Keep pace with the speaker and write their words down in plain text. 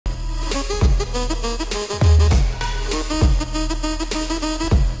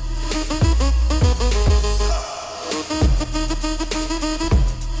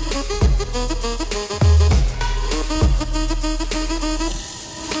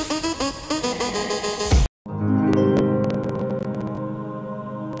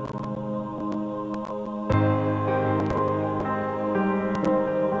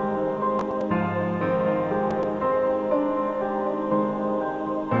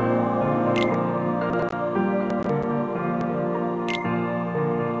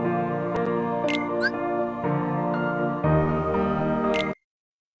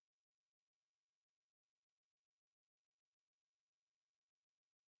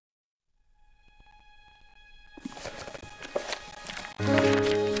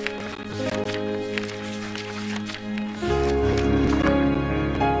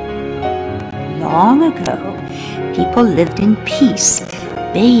long ago, people lived in peace,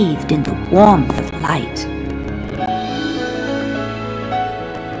 bathed in the warmth of light.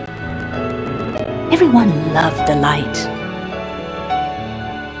 Everyone loved the light.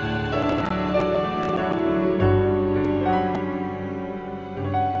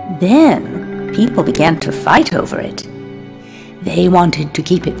 Then, people began to fight over it. They wanted to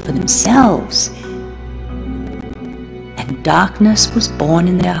keep it for themselves. And darkness was born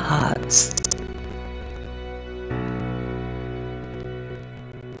in their hearts.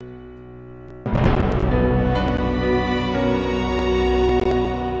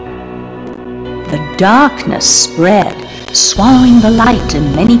 The darkness spread, swallowing the light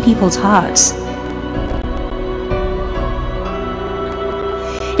in many people's hearts.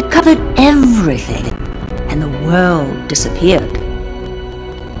 It covered everything, and the world disappeared.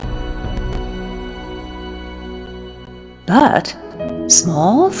 But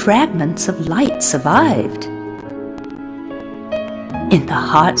small fragments of light survived in the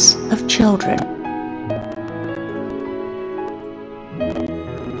hearts of children.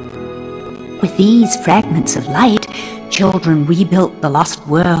 With these fragments of light, children rebuilt the lost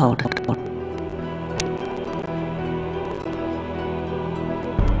world.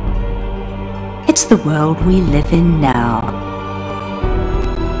 It's the world we live in now.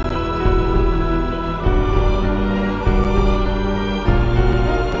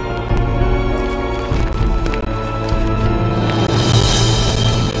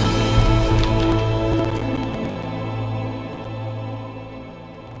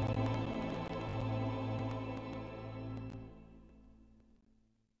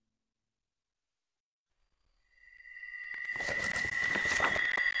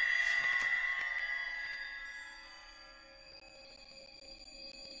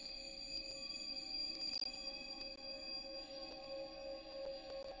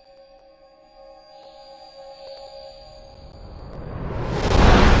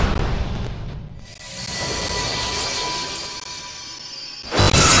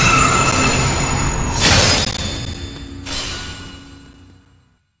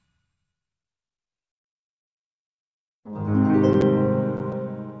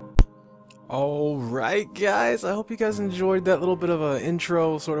 Alright guys, I hope you guys enjoyed that little bit of an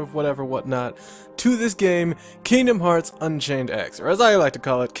intro, sort of whatever, whatnot, to this game, Kingdom Hearts Unchained X, or as I like to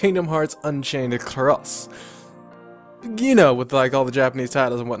call it, Kingdom Hearts Unchained Cross. You know, with like all the Japanese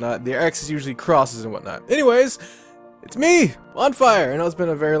titles and whatnot, the X is usually crosses and whatnot. Anyways, it's me, On Fire. I know it's been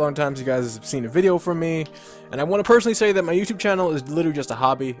a very long time since you guys have seen a video from me, and I want to personally say that my YouTube channel is literally just a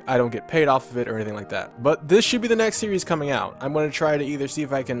hobby. I don't get paid off of it or anything like that. But this should be the next series coming out. I'm going to try to either see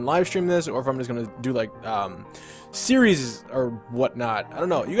if I can live stream this, or if I'm just going to do like series or whatnot. I don't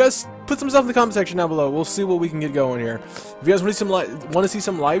know. You guys put some stuff in the comment section down below. We'll see what we can get going here. If you guys want to see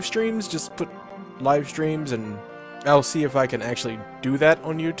some live streams, just put live streams and I'll see if I can actually do that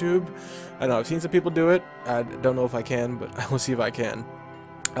on YouTube. I know I've seen some people do it. I don't know if I can, but I will see if I can.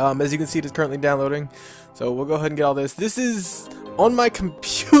 As you can see, it is currently downloading, so we'll go ahead and get all this. This is on my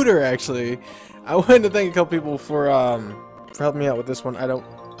computer, actually. I wanted to thank a couple people for helping me out with this one.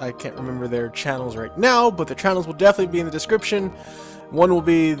 I can't remember their channels right now, but the channels will definitely be in the description. One will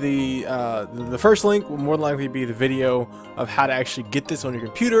be the first link will more than likely be the video of how to actually get this on your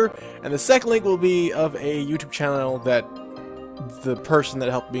computer, and the second link will be of a YouTube channel that the person that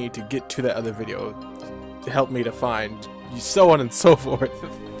helped me to get to that other video helped me to find, so on and so forth.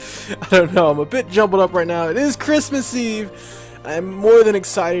 I don't know, I'm a bit jumbled up right now. It is Christmas Eve. I'm more than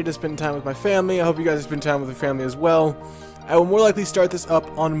excited to spend time with my family. I hope you guys spend time with your family as well. I will more likely start this up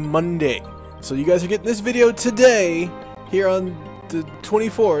on Monday. So you guys are getting this video today, here on the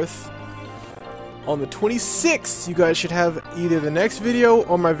 24th. On the 26th, you guys should have either the next video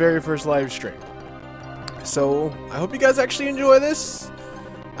or my very first live stream. So, I hope you guys actually enjoy this.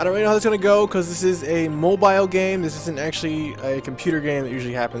 I don't really know how it's going to go, because this is a mobile game. This isn't actually a computer game that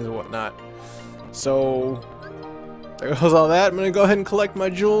usually happens and whatnot. So, there goes all that. I'm going to go ahead and collect my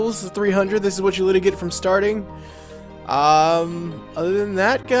jewels, 300. This is what you literally get from starting. Other than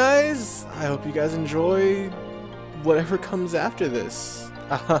that, guys, I hope you guys enjoy whatever comes after this.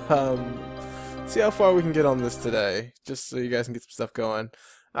 See how far we can get on this today, just so you guys can get some stuff going.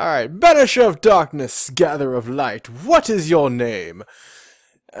 Alright, Banisher of Darkness, Gatherer of Light, what is your name?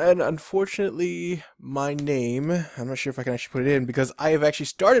 And unfortunately, my name, I'm not sure if I can actually put it in, because I have actually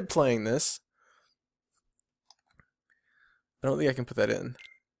started playing this. I don't think I can put that in.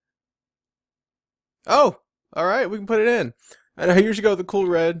 Oh! Alright, we can put it in. And I usually go with the cool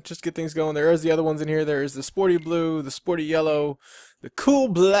red, just to get things going. There is the other ones in here. There is the sporty blue, the sporty yellow, the cool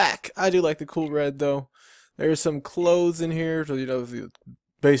black. I do like the cool red, though. There's some clothes in here, so, you know,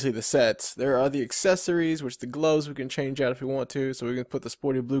 basically the sets. There are the accessories, which the gloves we can change out if we want to. So we can put the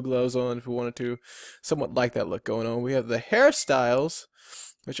sporty blue gloves on if we wanted to. Somewhat like that look going on. We have the hairstyles,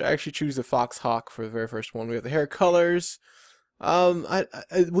 which I actually choose the Fox Hawk for the very first one. We have the hair colors.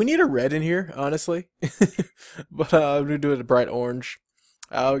 We need a red in here, honestly. But I'm gonna do it a bright orange.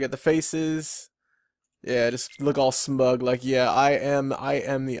 We got the faces. Yeah, just look all smug, like, yeah, I am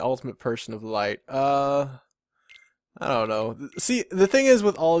the ultimate person of light. I don't know. See, the thing is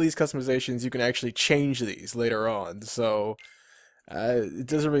with all these customizations, you can actually change these later on, so it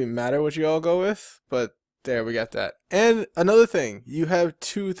doesn't really matter what you all go with, but there, we got that. And another thing, you have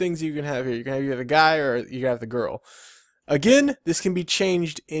two things you can have here. You can have either the guy or you can have the girl. Again, this can be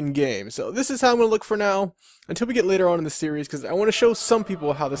changed in-game, so this is how I'm going to look for now, until we get later on in the series, because I want to show some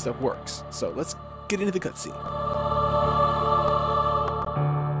people how this stuff works. So let's get into the cutscene.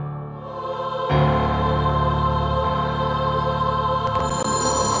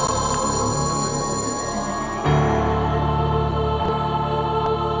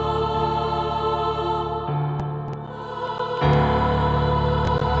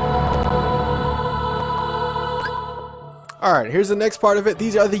 Alright, here's the next part of it.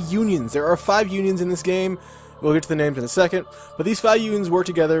 These are the unions. There are 5 unions in this game. We'll get to the names in a second. But these 5 unions work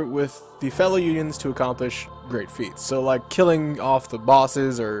together with the fellow unions to accomplish great feats. So like killing off the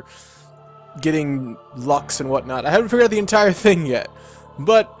bosses or getting Lux and whatnot. I haven't figured out the entire thing yet.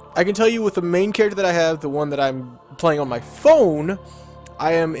 But I can tell you with the main character that I have, the one that I'm playing on my phone,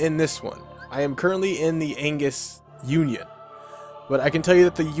 I am in this one. I am currently in the Angus union. But I can tell you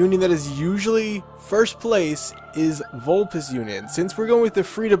that the union that is usually first place is Vulpes Union. Since we're going with the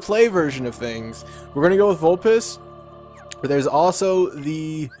free-to-play version of things, we're going to go with Vulpes. But there's also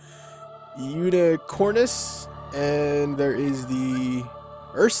the Unicornus, and there is the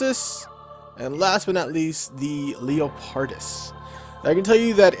Ursus, and last but not least, the Leopardus. I can tell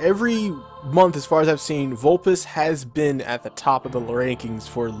you that every month, as far as I've seen, Vulpes has been at the top of the rankings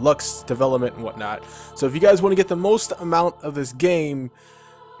for Lux development and whatnot. So if you guys want to get the most amount of this game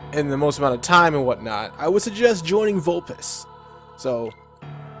in the most amount of time and whatnot, I would suggest joining Vulpes. So,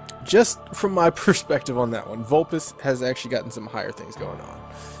 just from my perspective on that one, Vulpes has actually gotten some higher things going on.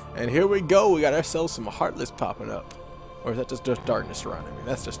 And here we go, we got ourselves some Heartless popping up. Or is that just darkness surrounding me?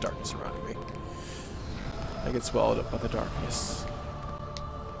 That's just darkness surrounding me. I get swallowed up by the darkness.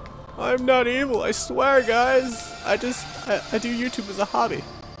 I'm not evil, I swear, guys. I do YouTube as a hobby.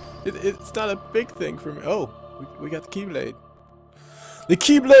 It's not a big thing for me. Oh, we got the Keyblade. The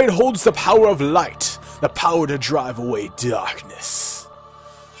Keyblade holds the power of light, the power to drive away darkness.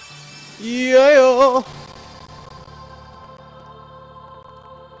 Yeah.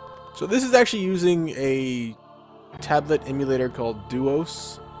 So this is actually using a tablet emulator called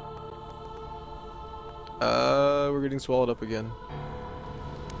Duos. We're getting swallowed up again.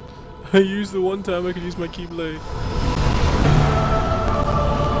 I used the one time I could use my Keyblade.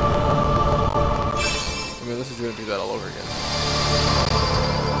 I mean, this is gonna do that all over again.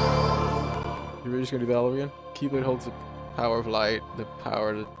 You're just gonna do that all over again? Keyblade holds the power of light, the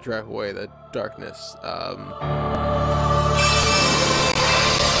power to drive away the darkness. Are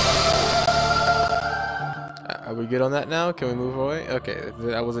we good on that now? Can we move away? Okay,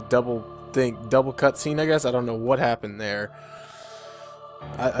 that was a double cutscene, I guess. I don't know what happened there.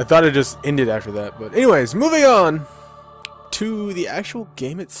 I thought it just ended after that, but anyways, moving on to the actual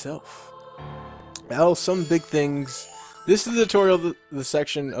game itself. Well, some big things. This is the tutorial, the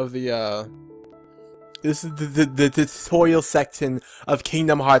section of the this is the tutorial section of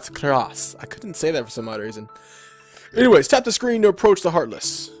Kingdom Hearts Cross. I couldn't say that for some odd reason. Anyways, tap the screen to approach the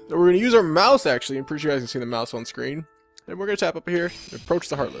Heartless. We're going to use our mouse, actually. I'm pretty sure you guys can see the mouse on screen. And we're going to tap up here and approach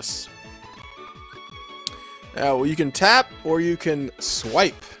the Heartless. Now, well, you can tap or you can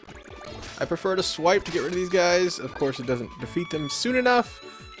swipe. I prefer to swipe to get rid of these guys. Of course, it doesn't defeat them soon enough,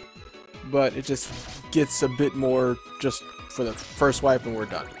 but it just gets a bit more just for the first swipe and we're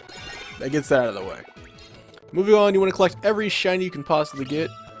done. That gets that out of the way. Moving on, you want to collect every shiny you can possibly get.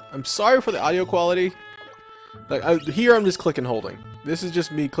 I'm sorry for the audio quality. Like here, I'm just clicking holding. This is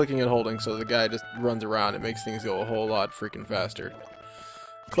just me clicking and holding, so the guy just runs around. It makes things go a whole lot freaking faster.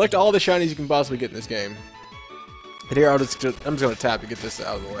 Collect all the shinies you can possibly get in this game. And here, I'm just going to tap to get this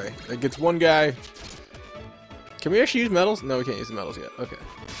out of the way. It gets one guy. Can we actually use medals? No, we can't use the medals yet. Okay.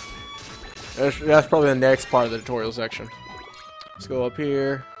 That's probably the next part of the tutorial section. Let's go up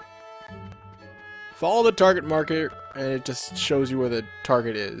here. Follow the target marker, and it just shows you where the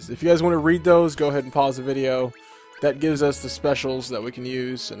target is. If you guys want to read those, go ahead and pause the video. That gives us the specials that we can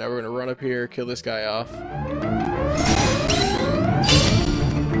use. So now we're going to run up here, kill this guy off.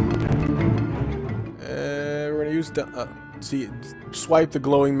 We're going to use see, swipe the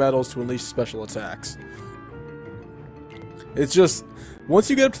glowing metals to unleash special attacks. It's just, once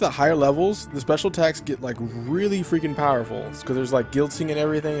you get up to the higher levels, the special attacks get like really freaking powerful. Because there's like guilting and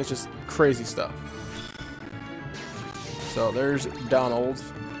everything. It's just crazy stuff. So there's Donald.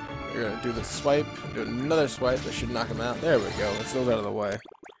 We're gonna do the swipe, do another swipe. That should knock him out. There we go. Let's those out of the way.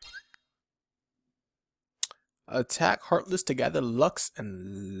 Attack Heartless to gather Lux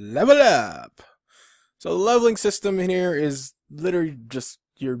and level up. So the leveling system in here is literally just,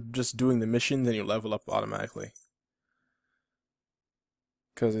 you're just doing the mission, then you level up automatically.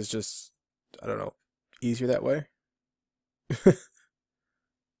 Because it's just, I don't know, easier that way.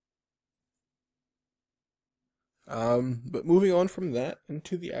 But moving on from that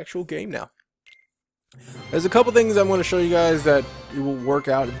into the actual game now. There's a couple things I'm going to show you guys that it will work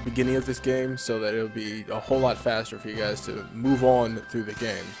out at the beginning of this game, so that it'll be a whole lot faster for you guys to move on through the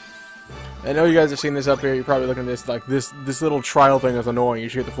game. I know you guys have seen this up here. You're probably looking at this like this little trial thing is annoying. You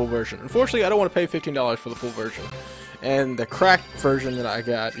should get the full version. Unfortunately, I don't want to pay $15 for the full version. And the cracked version that I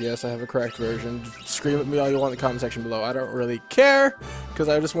got, yes, I have a cracked version. Scream at me all you want in the comment section below. I don't really care, because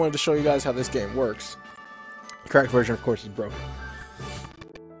I just wanted to show you guys how this game works. The cracked version, of course, is broken.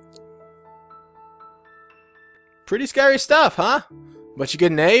 Pretty scary stuff, huh? But you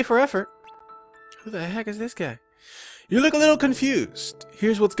get an A for effort. Who the heck is this guy? You look a little confused.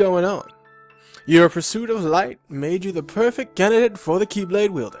 Here's what's going on. Your pursuit of light made you the perfect candidate for the Keyblade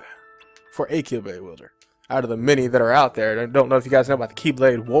Wielder. For a Keyblade Wielder. Out of the many that are out there. I don't know if you guys know about the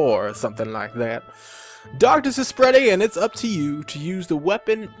Keyblade War or something like that. Darkness is spreading, and it's up to you to use the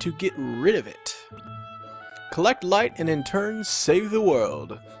weapon to get rid of it. Collect light and in turn save the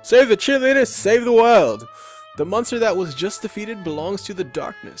world. Save the cheerleaders, save the world. The monster that was just defeated belongs to the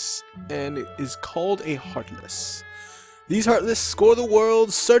darkness and is called a Heartless. These Heartless score the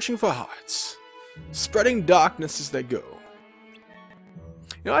world searching for hearts, spreading darkness as they go.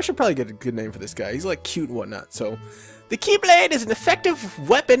 You know, I should probably get a good name for this guy. He's like cute and whatnot. So, the Keyblade is an effective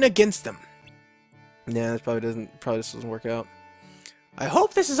weapon against them. Yeah, this probably just doesn't work out. I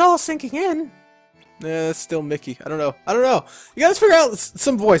hope this is all sinking in. Yeah, it's still Mickey. I don't know. You guys figure out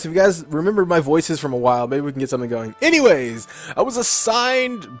some voice. If you guys remember my voices from a while, maybe we can get something going. Anyways, I was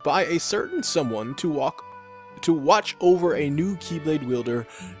assigned by a certain someone to watch over a new Keyblade wielder,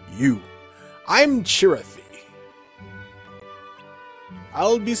 you. I'm Chirathy.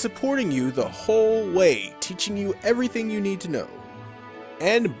 I'll be supporting you the whole way, teaching you everything you need to know.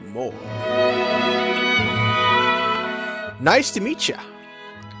 And more. Nice to meet ya.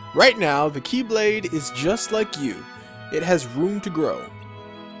 Right now, the Keyblade is just like you. It has room to grow.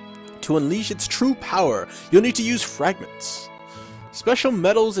 To unleash its true power, you'll need to use fragments. Special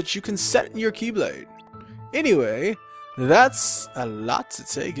metals that you can set in your Keyblade. Anyway, that's a lot to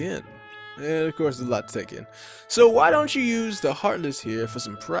take in. And of course, a lot to take in. So why don't you use the Heartless here for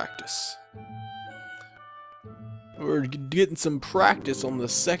some practice? We're getting some practice on the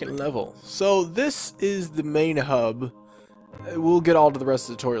second level. So this is the main hub. We'll get all to the rest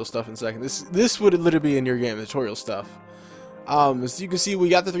of the tutorial stuff in a second. This would literally be in your game, the tutorial stuff. As you can see, we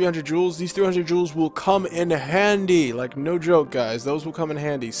got the 300 jewels. These 300 jewels will come in handy. Like, no joke, guys. Those will come in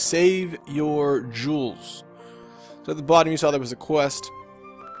handy. Save your jewels. So at the bottom, you saw there was a quest.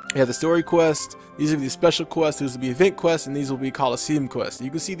 You have the story quest. These are the special quests. These will be event quests, and these will be Coliseum quests.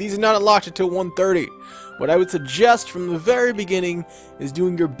 You can see these are not unlocked until 130. What I would suggest from the very beginning is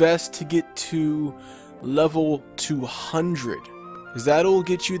doing your best to get to level 200, because that'll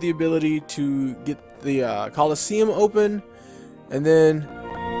get you the ability to get the Coliseum open, and then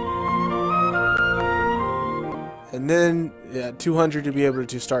yeah, 200 to be able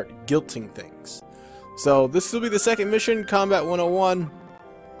to start guilting things. So this will be the second mission, Combat 101.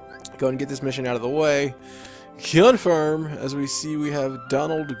 Go and get this mission out of the way. Confirm. As we see, we have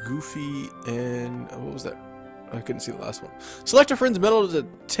Donald, Goofy, and what was that? I couldn't see the last one. Select a friend's medal to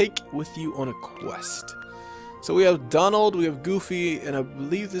take with you on a quest. So we have Donald, we have Goofy, and I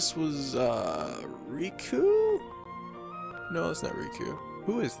believe this was Riku? No, it's not Riku.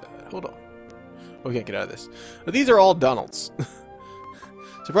 Who is that? Hold on. We can't get out of this. But these are all Donalds.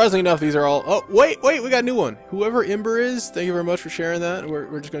 Surprisingly enough, these are all... Oh, wait, we got a new one. Whoever Ember is, thank you very much for sharing that.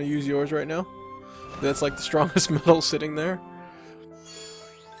 We're just going to use yours right now. That's like the strongest medal sitting there.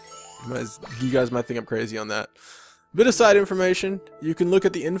 You guys might think I'm crazy on that. Bit of side information. You can look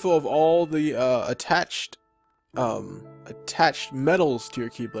at the info of all the attached medals to your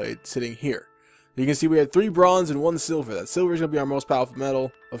Keyblade sitting here. You can see we had 3 bronze and 1 silver. That silver is going to be our most powerful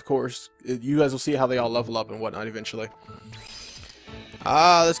medal, of course. You guys will see how they all level up and whatnot eventually.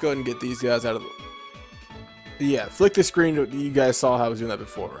 Let's go ahead and get these guys out of the... Yeah, flick the screen. You guys saw how I was doing that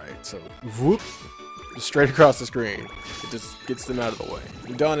before, right? So, whoop. Just straight across the screen. It just gets them out of the way.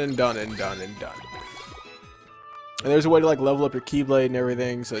 Done and done and done and done. And there's a way to like level up your Keyblade and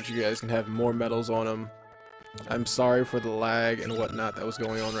everything so that you guys can have more medals on them. I'm sorry for the lag and whatnot that was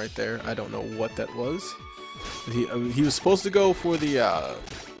going on right there. I don't know what that was. He was supposed to go for the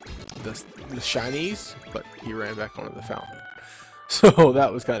shinies, but he ran back onto the fountain. So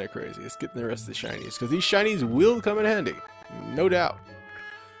that was kind of crazy. Let's get the rest of the shinies, because these shinies will come in handy, no doubt.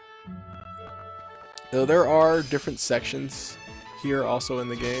 Now, there are different sections here also in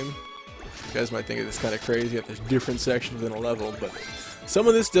the game. You guys might think it's kind of crazy that there's different sections in a level, but some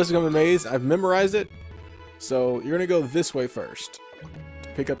of this does come in maze. I've memorized it, so you're gonna go this way first to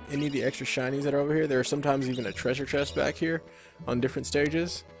pick up any of the extra shinies that are over here. There are sometimes even a treasure chest back here on different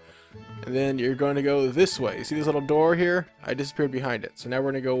stages. And then you're going to go this way. You see this little door here? I disappeared behind it. So now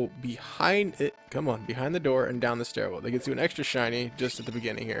we're going to go behind it. Come on, behind the door and down the stairwell. That gets you an extra shiny just at the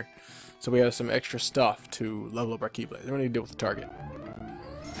beginning here. So we have some extra stuff to level up our Keyblade. We don't need to deal with the target.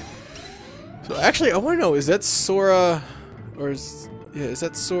 So actually, I want to know, is that Sora, or is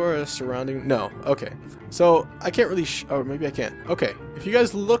that Sora surrounding? No. Okay. So I can't really. Or maybe I can. Okay. If you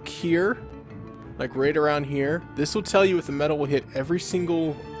guys look here, like right around here, this will tell you if the medal will hit every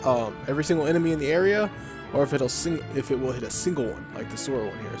single enemy in the area, or if it will hit a single one, like the Sora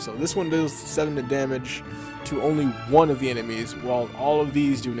one here. So this one does 7 damage to only one of the enemies, while all of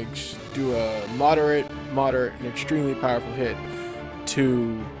these do a moderate, and extremely powerful hit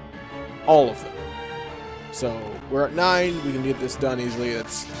to all of them. So we're at 9. We can get this done easily.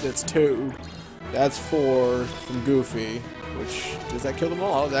 That's 2. That's 4 from Goofy. Which, does that kill them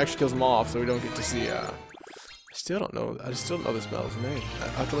all? It actually kills them all off, so we don't get to see, I still don't know this medal's name. I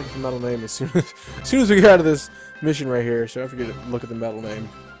have to look at the medal name as soon as we get out of this mission right here, so don't forget to look at the medal name.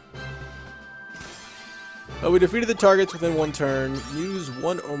 We defeated the targets within 1 turn, use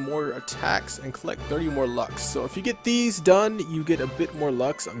 1 or more attacks, and collect 30 more Lux. So if you get these done, you get a bit more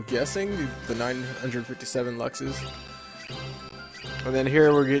Lux, I'm guessing, the 957 Luxes. And then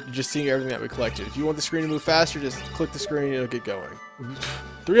here we're just seeing everything that we collected. If you want the screen to move faster, just click the screen and it'll get going.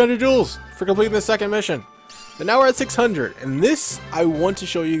 300 jewels for completing the second mission. But now we're at 600. And this, I want to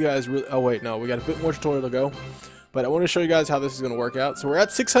show you guys really... Oh, wait, no. We got a bit more tutorial to go. But I want to show you guys how this is going to work out. So we're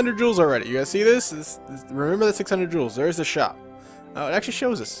at 600 jewels already. You guys see this? Remember the 600 jewels. There's the shop. Oh, it actually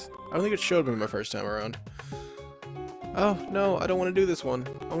shows us. I don't think it showed me my first time around. Oh, no. I don't want to do this one.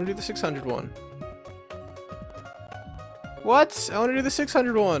 I want to do the 600 one. What? I want to do the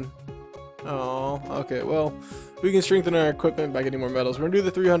 600 one. Oh, okay. Well, we can strengthen our equipment by getting more medals. We're going to do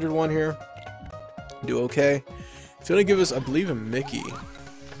the 300 one here. Do okay. It's going to give us, I believe, a Mickey.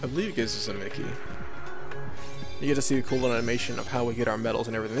 I believe it gives us a Mickey. You get to see the cool little animation of how we get our medals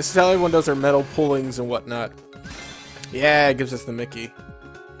and everything. This is how everyone does their medal pullings and whatnot. Yeah, it gives us the Mickey.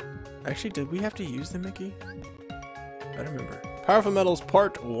 Actually, did we have to use the Mickey? I don't remember. Powerful Medals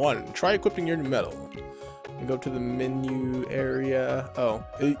Part 1. Try equipping your new medal. And go to the menu area. Oh,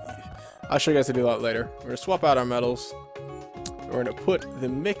 I'll show you guys how to do that later. We're going to swap out our medals. We're going to put the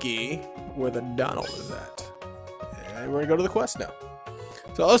Mickey where the Donald is at. And we're going to go to the quest now.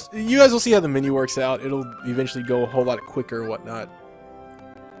 So you guys will see how the menu works out. It'll eventually go a whole lot quicker and whatnot.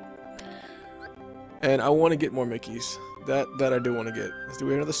 And I want to get more Mickeys. That I do want to get. Let's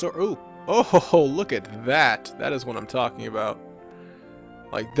do another sword. Ooh. Oh, look at that. That is what I'm talking about.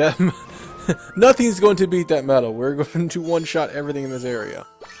 Like that. Nothing's going to beat that medal. We're going to one-shot everything in this area.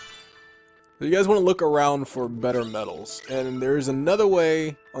 So you guys want to look around for better medals. And there's another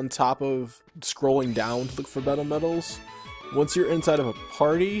way on top of scrolling down to look for better medals. Once you're inside of a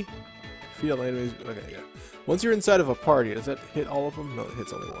party, defeat all enemies. Okay, yeah. Once you're inside of a party, does that hit all of them? No, it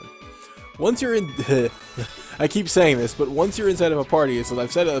hits only one. Once you're in, I keep saying this, but once you're inside of a party, so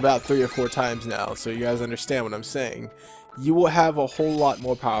I've said it about 3 or 4 times now, so you guys understand what I'm saying. You will have a whole lot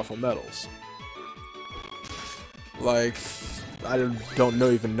more powerful medals. Like, I don't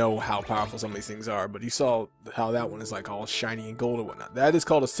even know how powerful some of these things are, but you saw how that one is like all shiny and gold and whatnot. That is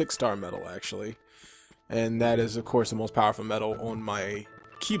called a 6-star medal, actually. And that is, of course, the most powerful medal on my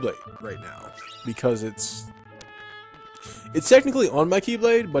Keyblade right now. Because it's technically on my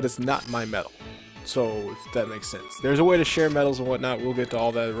Keyblade, but it's not my medal. So, if that makes sense. There's a way to share medals and whatnot. We'll get to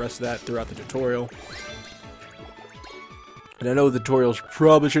all the rest of that throughout the tutorial. And I know the tutorials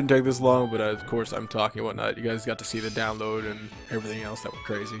probably shouldn't take this long, but of course I'm talking and whatnot. You guys got to see the download and everything else that went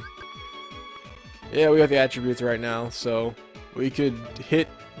crazy. Yeah, we got the attributes right now, so we could hit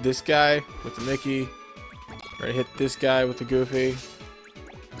this guy with the Mickey, or hit this guy with the Goofy,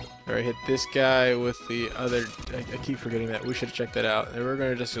 or hit this guy with the other. I keep forgetting that. We should have checked that out. And we're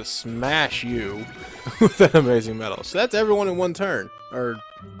gonna just smash you with that amazing medal. So that's everyone in one turn. Or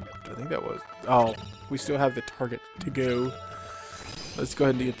I think that was. Oh, we still have the target to go. Let's go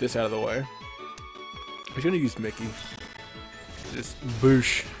ahead and get this out of the way. We're gonna use Mickey. Just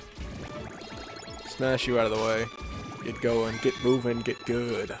boosh. Smash you out of the way. Get going, get moving, get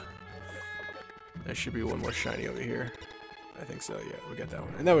good. There should be one more shiny over here. I think so, yeah, we got that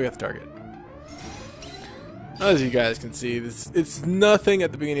one. And then we got the target. As you guys can see, it's nothing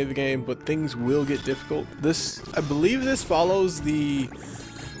at the beginning of the game, but things will get difficult. I believe this follows the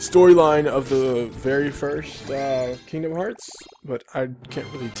storyline of the very first Kingdom Hearts, but I can't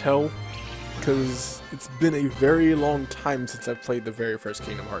really tell because it's been a very long time since I've played the very first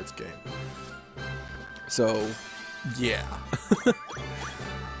Kingdom Hearts game. So, yeah.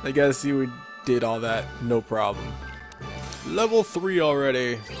 I gotta see we did all that, no problem. Level 3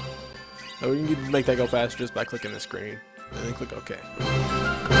 already. So we can make that go faster just by clicking the screen. And then click OK.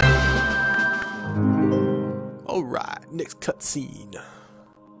 Alright, next cutscene.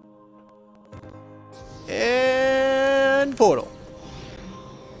 And portal.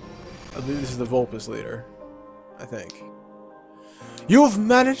 I believe this is the Vulpes leader. I think. You've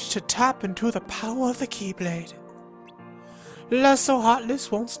managed to tap into the power of the Keyblade. Lesser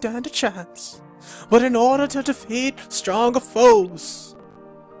Heartless won't stand a chance. But in order to defeat stronger foes,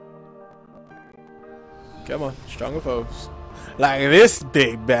 come on, stronger foes. Like this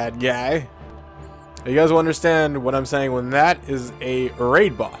big bad guy. You guys will understand what I'm saying when that is a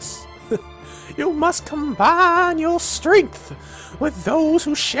raid boss. You must combine your strength with those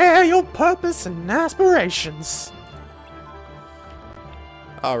who share your purpose and aspirations.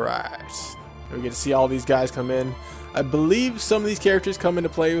 Alright. We get to see all these guys come in. I believe some of these characters come into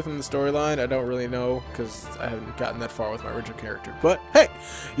play within the storyline. I don't really know because I haven't gotten that far with my original character. But hey,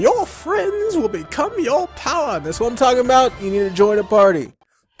 your friends will become your power. That's what I'm talking about. You need to join a party.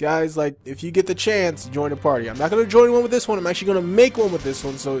 Guys, like, if you get the chance, join a party. I'm not going to join one with this one. I'm actually going to make one with this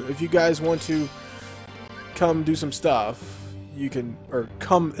one. So if you guys want to come do some stuff, you can, or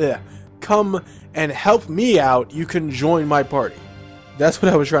come and help me out, you can join my party. That's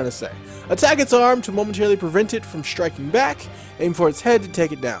what I was trying to say. Attack its arm to momentarily prevent it from striking back. Aim for its head to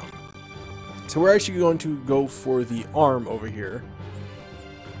take it down. So we're actually going to go for the arm over here.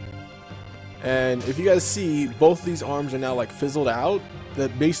 And if you guys see, both of these arms are now like fizzled out.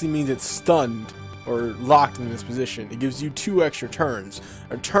 That basically means it's stunned or locked in this position. It gives you 2 extra turns.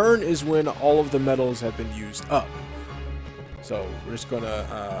 A turn is when all of the medals have been used up. So we're just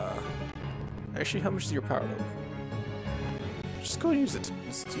gonna actually, how much is your power level? Just go and use it.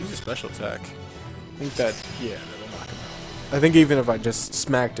 Just use a special attack. I think that, yeah, that'll knock him out. I think even if I just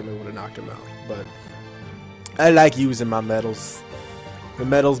smacked him, it would have knocked him out. But I like using my medals. The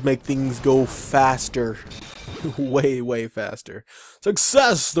medals make things go faster. way, way faster.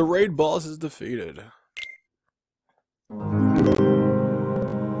 Success! The raid boss is defeated.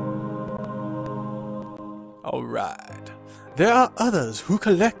 Alright. There are others who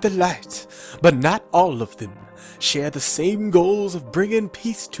collect the light, but not all of them share the same goals of bringing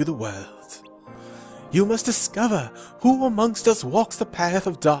peace to the world. You must discover who amongst us walks the path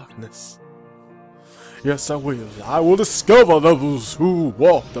of darkness. Yes, I will. I will discover those who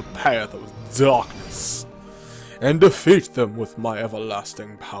walk the path of darkness and defeat them with my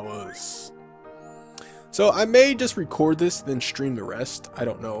everlasting powers. So I may just record this, then stream the rest. I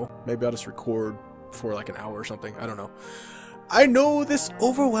don't know. Maybe I'll just record for like an hour or something. I don't know. I know this is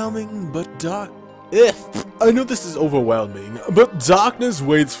overwhelming, but darkness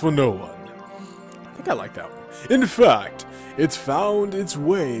waits for no one. I think I like that one. In fact, it's found its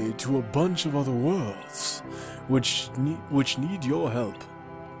way to a bunch of other worlds, which need your help.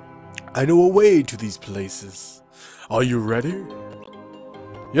 I know a way to these places. Are you ready?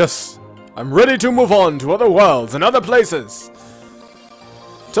 Yes, I'm ready to move on to other worlds and other places.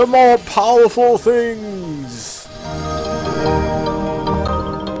 To more powerful things.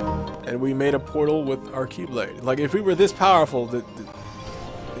 And we made a portal with our Keyblade. Like, if we were this powerful,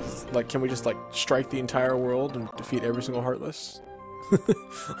 like, can we just, like, strike the entire world and defeat every single Heartless?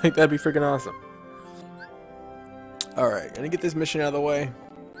 Like, that'd be freaking awesome. Alright, gonna get this mission out of the way.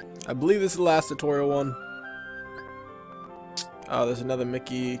 I believe this is the last tutorial one. Oh, there's another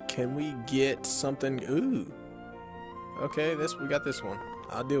Mickey. Can we get something? Ooh. Okay, we got this one.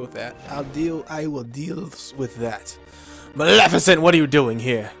 I'll deal with that. I will deal with that. Maleficent, what are you doing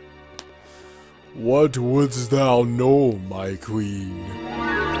here? What wouldst thou know, my queen?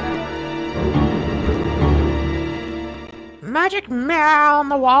 Magic mirror on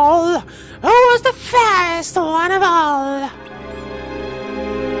the wall. Who is the fairest one of all?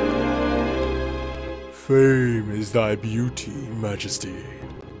 Fame is thy beauty, Majesty.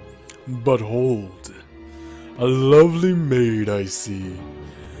 But hold, a lovely maid I see.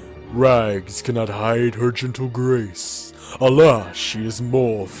 Rags cannot hide her gentle grace. Alas, she is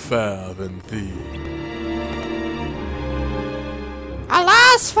more fair than thee.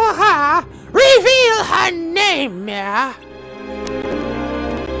 Alas for her! Reveal her name, yeah!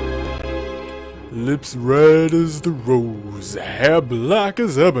 Lips red as the rose, hair black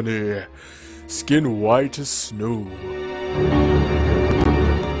as ebony, skin white as snow.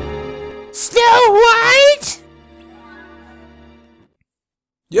 Snow White?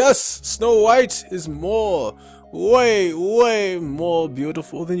 Yes, Snow White is way more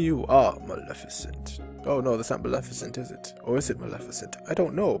beautiful than you are, Maleficent. Oh no, that's not Maleficent, is it? Or is it Maleficent? I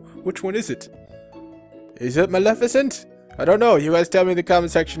don't know. Which one is it? Is it Maleficent? I don't know. You guys tell me in the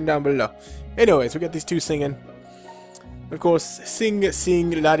comment section down below. Anyways, we got these two singing. Of course, sing,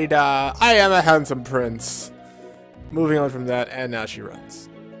 la-di-da. I am a handsome prince. Moving on from that, and now she runs.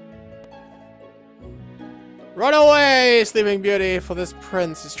 Run away, Sleeping Beauty, for this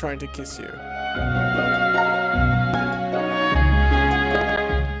prince is trying to kiss you.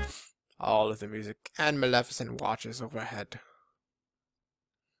 All of the music, and Maleficent watches overhead.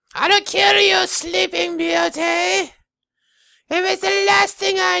 I don't kill you, Sleeping Beauty! If it's the last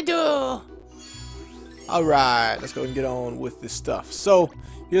thing I do! Alright, let's go and get on with this stuff. So,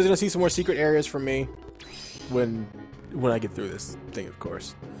 you guys are gonna see some more secret areas from me when I get through this thing, of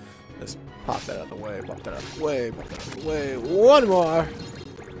course. Let's pop that out of the way, pop that out of the way, pop that out of the way. One more!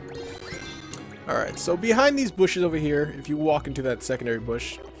 Alright, so behind these bushes over here, if you walk into that secondary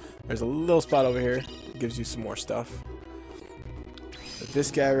bush, there's a little spot over here. It gives you some more stuff. But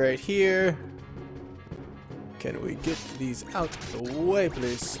this guy right here. Can we get these out of the way,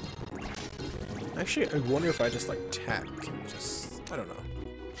 please? Actually, I wonder if I just like tap. I don't know.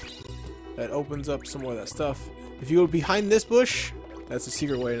 That opens up some more of that stuff. If you go behind this bush, that's the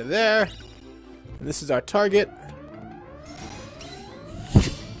secret way to there. And this is our target.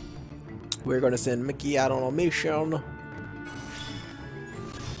 We're gonna send Mickey out on a mission.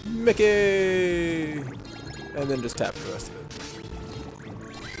 Mickey! And then just tap the rest of it.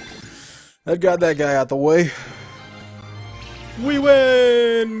 That got that guy out the way. We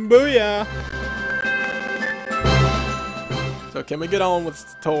win! Booyah! So can we get on with the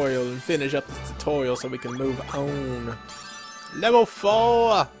tutorial and finish up this tutorial so we can move on? Level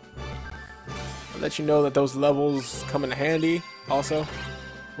 4! I'll let you know that those levels come in handy also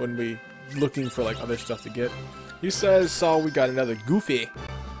when we looking for like other stuff to get. You saw we got another Goofy.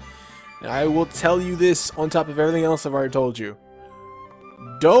 And I will tell you this on top of everything else I've already told you.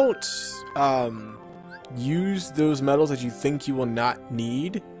 Don't use those medals that you think you will not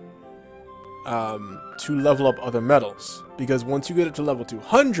need to level up other medals. Because once you get it to level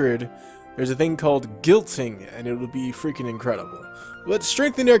 200, there's a thing called guilting, and it will be freaking incredible. But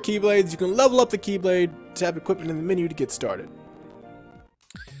strengthen your Keyblades. You can level up the Keyblade, tap equipment in the menu to get started.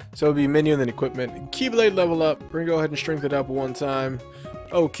 So it'll be menu and then equipment. Keyblade level up. We're going to go ahead and strengthen it up one time.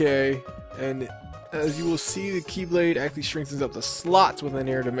 Okay, and as you will see, the Keyblade actually strengthens up the slots within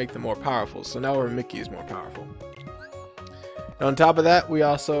here to make them more powerful. So now our Mickey is more powerful. And on top of that, we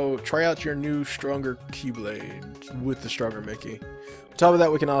also try out your new stronger Keyblade with the stronger Mickey. On top of that,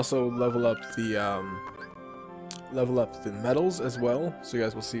 we can also level up the medals as well. So you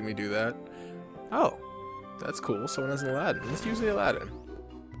guys will see me do that. Oh, that's cool. Someone has an Aladdin. Let's use the Aladdin.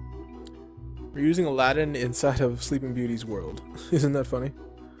 We're using Aladdin inside of Sleeping Beauty's world. Isn't that funny?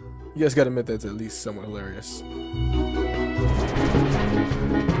 You guys gotta admit that's at least somewhat hilarious.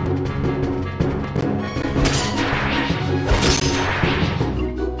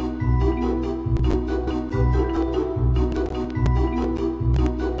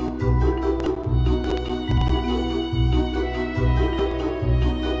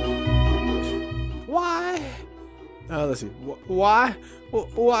 Why? Let's see. Why?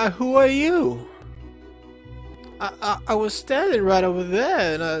 Why? Who are you? I was standing right over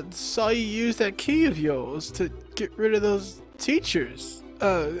there and I saw you use that key of yours to get rid of those teachers.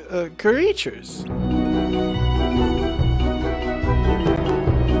 Creatures.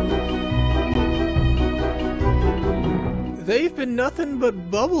 They've been nothing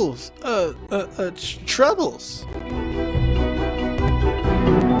but bubbles. Troubles.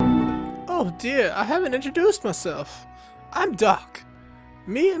 Oh dear, I haven't introduced myself. I'm Doc.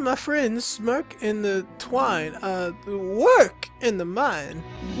 Me and my friends smirk in the twine, work in the mine.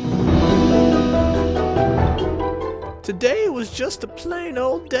 Today was just a plain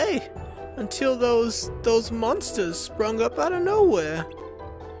old day, until those monsters sprung up out of nowhere.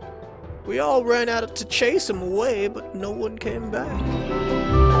 We all ran out to chase them away, but no one came back.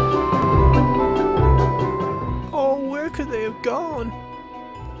 Oh, where could they have gone?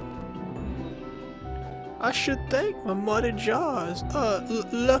 I should thank my muddy jars.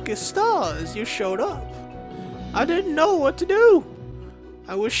 Lucky stars, you showed up. I didn't know what to do.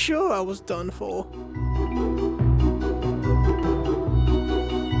 I was sure I was done for.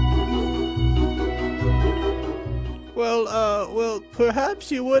 Well,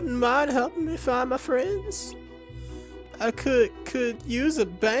 perhaps you wouldn't mind helping me find my friends? I could use a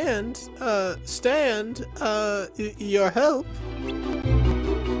your help.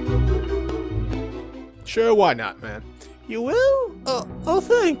 Sure, why not, man? You will? Oh,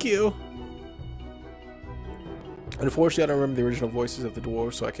 thank you. Unfortunately, I don't remember the original voices of the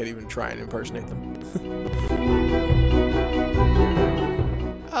dwarves, so I can't even try and impersonate them.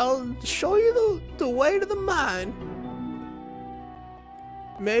 I'll show you the way to the mine.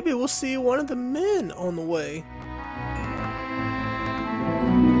 Maybe we'll see one of the men on the way.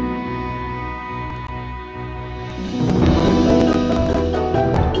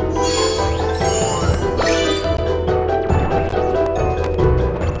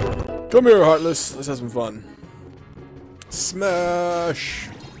 Come here, Heartless. Let's have some fun. Smash!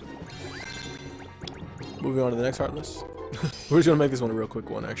 Moving on to the next Heartless. We're just gonna make this one a real quick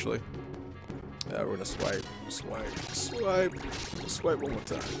one, actually. We're gonna swipe one more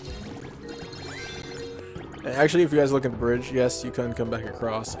time. And actually, if you guys look at the bridge, yes, you can come back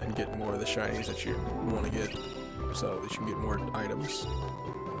across and get more of the shinies that you want to get, so that you can get more items.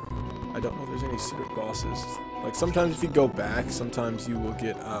 I don't know if there's any secret bosses. Like, sometimes if you go back, sometimes you will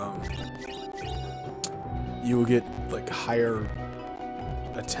get like higher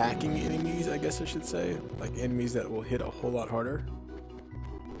attacking enemies, I guess I should say, like enemies that will hit a whole lot harder.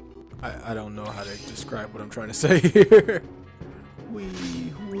 I don't know how to describe what I'm trying to say here.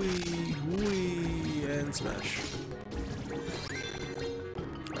 Wee, and smash.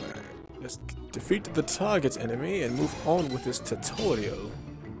 Alright, let's defeat the target's enemy and move on with this tutorial.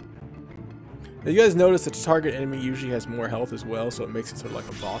 Now, you guys notice that the target enemy usually has more health as well, so it makes it sort of like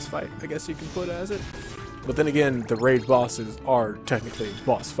a boss fight, I guess you can put it as it. But then again, the raid bosses are technically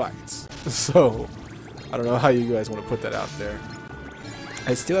boss fights. So, I don't know how you guys want to put that out there.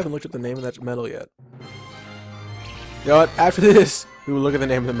 I still haven't looked up the name of that medal yet. You know what? After this, we will look at the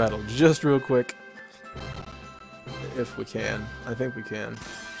name of the medal, just real quick. If we can. I think we can.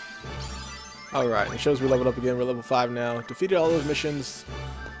 Alright, it shows we leveled up again. We're level 5 now. Defeated all those missions.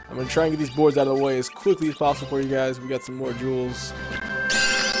 I'm going to try and get these boards out of the way as quickly as possible for you guys. We got some more jewels.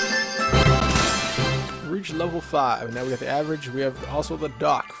 Reach level 5. And now we got the average. We have also the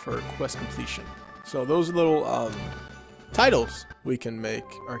dock for quest completion. So those are little titles we can make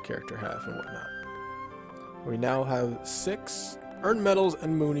our character have and whatnot. We now have 6. Earn medals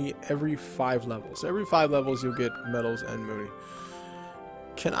and Mooney every 5 levels. So every 5 levels you'll get medals and Mooney.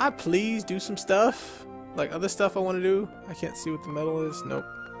 Can I please do some stuff? Like other stuff I want to do? I can't see what the medal is. Nope.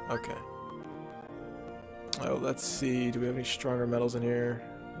 Okay. Oh, let's see. Do we have any stronger medals in here?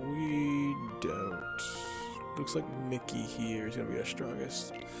 We don't. Looks like Mickey here is going to be our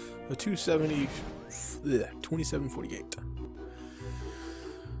strongest. The 2748.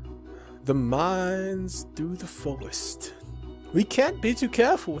 The mines through the forest. We can't be too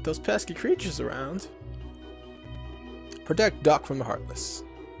careful with those pesky creatures around. Protect Doc from the Heartless.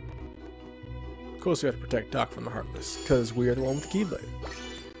 Of course we have to protect Doc from the Heartless, because we are the one with the Keyblade.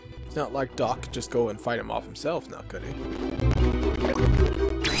 It's not like Doc could just go and fight him off himself now, could he?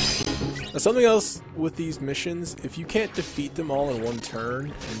 Now, something else with these missions, if you can't defeat them all in one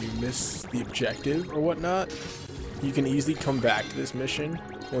turn and you miss the objective or whatnot, you can easily come back to this mission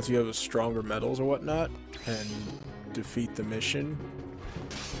once you have a stronger medals or whatnot and defeat the mission.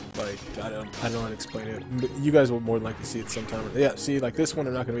 Like, I don't know how to explain it. But you guys will more than likely see it sometime. Yeah, see, like this one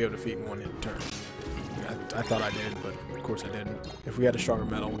I'm not going to be able to defeat in one turn. I thought I did, but of course I didn't. If we had a stronger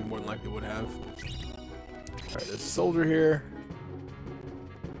medal, we more than likely would have. Alright, there's a soldier here.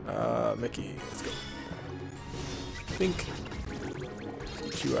 Mickey, let's go. Think.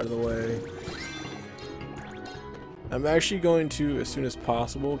 Get you out of the way. I'm actually going to, as soon as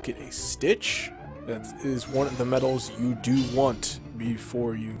possible, get a Stitch. That is one of the medals you do want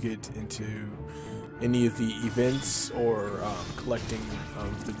before you get into any of the events or collecting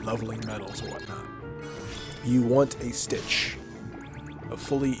of the leveling medals or whatnot. You want a Stitch. A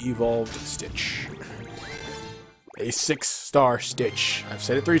fully evolved Stitch. A 6-star Stitch. I've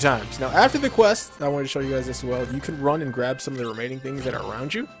said it 3 times. Now, after the quest, I wanted to show you guys this as well. You can run and grab some of the remaining things that are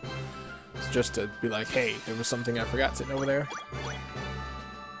around you. It's just to be like, hey, there was something I forgot sitting over there.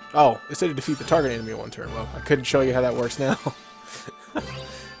 Oh, it said to defeat the target enemy in 1 turn. Well, I couldn't show you how that works now.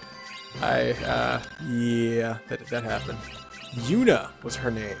 Yeah, that happened. Yuna was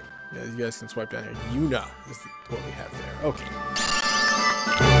her name. Yeah, you guys can swipe down here. Yuna is what we have there. Okay.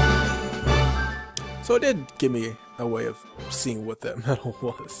 So So it did give me a way of seeing what that metal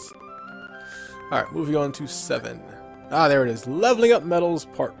was. Alright, moving on to 7. Ah, there it is. Leveling up metals,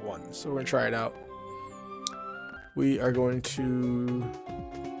 part 1. So we're going to try it out. We are going to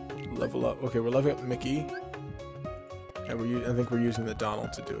level up. Okay, we're leveling up Mickey. And I think we're using the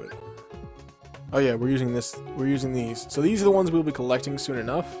Donald to do it. Oh yeah, we're using this. We're using these. So these are the ones we'll be collecting soon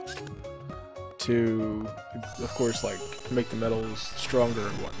enough to, of course, like make the metals stronger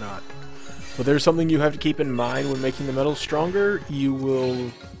and whatnot. But there's something you have to keep in mind when making the metals stronger. You will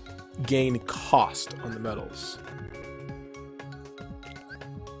gain cost on the metals.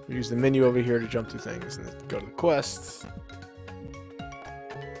 Use the menu over here to jump through things and go to the quests.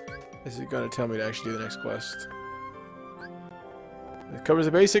 Is it going to tell me to actually do the next quest? It covers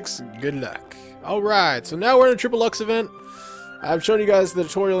the basics. Good luck. Alright, so now we're in a Triple Lux event. I've shown you guys the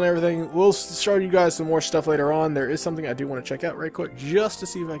tutorial and everything. We'll show you guys some more stuff later on. There is something I do want to check out right quick just to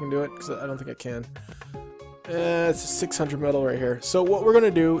see if I can do it, because I don't think I can. It's a 600 metal right here. So what we're going to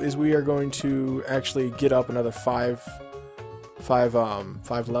do is we are going to actually get up another five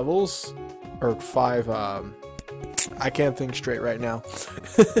levels, or 5 I can't think straight right now.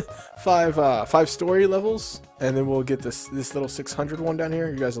 5 story levels, and then we'll get this little 600 one down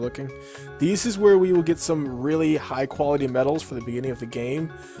here. You guys are looking. This is where we will get some really high quality metals for the beginning of the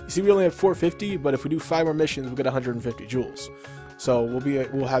game. You see, we only have 450, but if we do 5 more missions, we'll get 150 jewels. So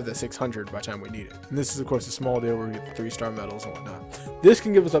we'll have that 600 by the time we need it. And this is of course a small deal where we get 3-star metals and whatnot. This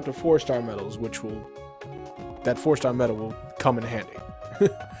can give us up to 4-star metals, which will, that 4-star metal will come in handy.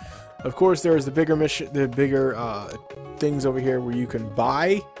 Of course, there's the bigger mission, the bigger things over here where you can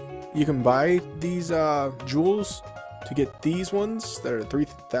buy these jewels to get these ones that are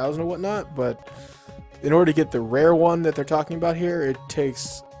 3,000 or whatnot. But in order to get the rare one that they're talking about here, it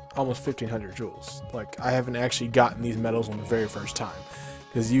takes almost 1,500 jewels. Like, I haven't actually gotten these metals on the very first time,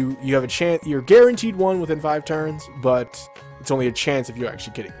 because you have a chance, you're guaranteed one within 5 turns, but it's only a chance if you're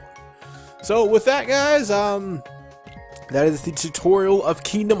actually getting one. So with that, guys, that is the tutorial of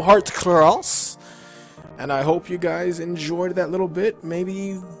Kingdom Hearts Cross, and I hope you guys enjoyed that little bit.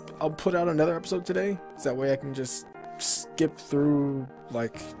 Maybe I'll put out another episode today, so that way I can just skip through,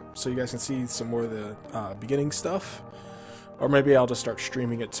 like, so you guys can see some more of the beginning stuff. Or maybe I'll just start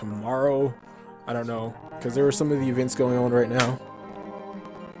streaming it tomorrow. I don't know, because there are some of the events going on right now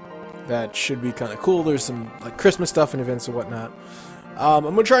that should be kind of cool. There's some like Christmas stuff and events and whatnot. I'm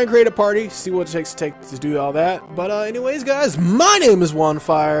gonna try and create a party, see what it takes to do all that. But anyways, guys, my name is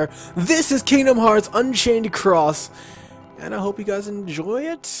Wanfire. This is Kingdom Hearts Unchained Cross, and I hope you guys enjoy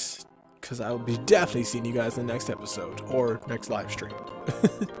it, because I will be definitely seeing you guys in the next episode or next live stream.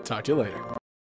 Talk to you later.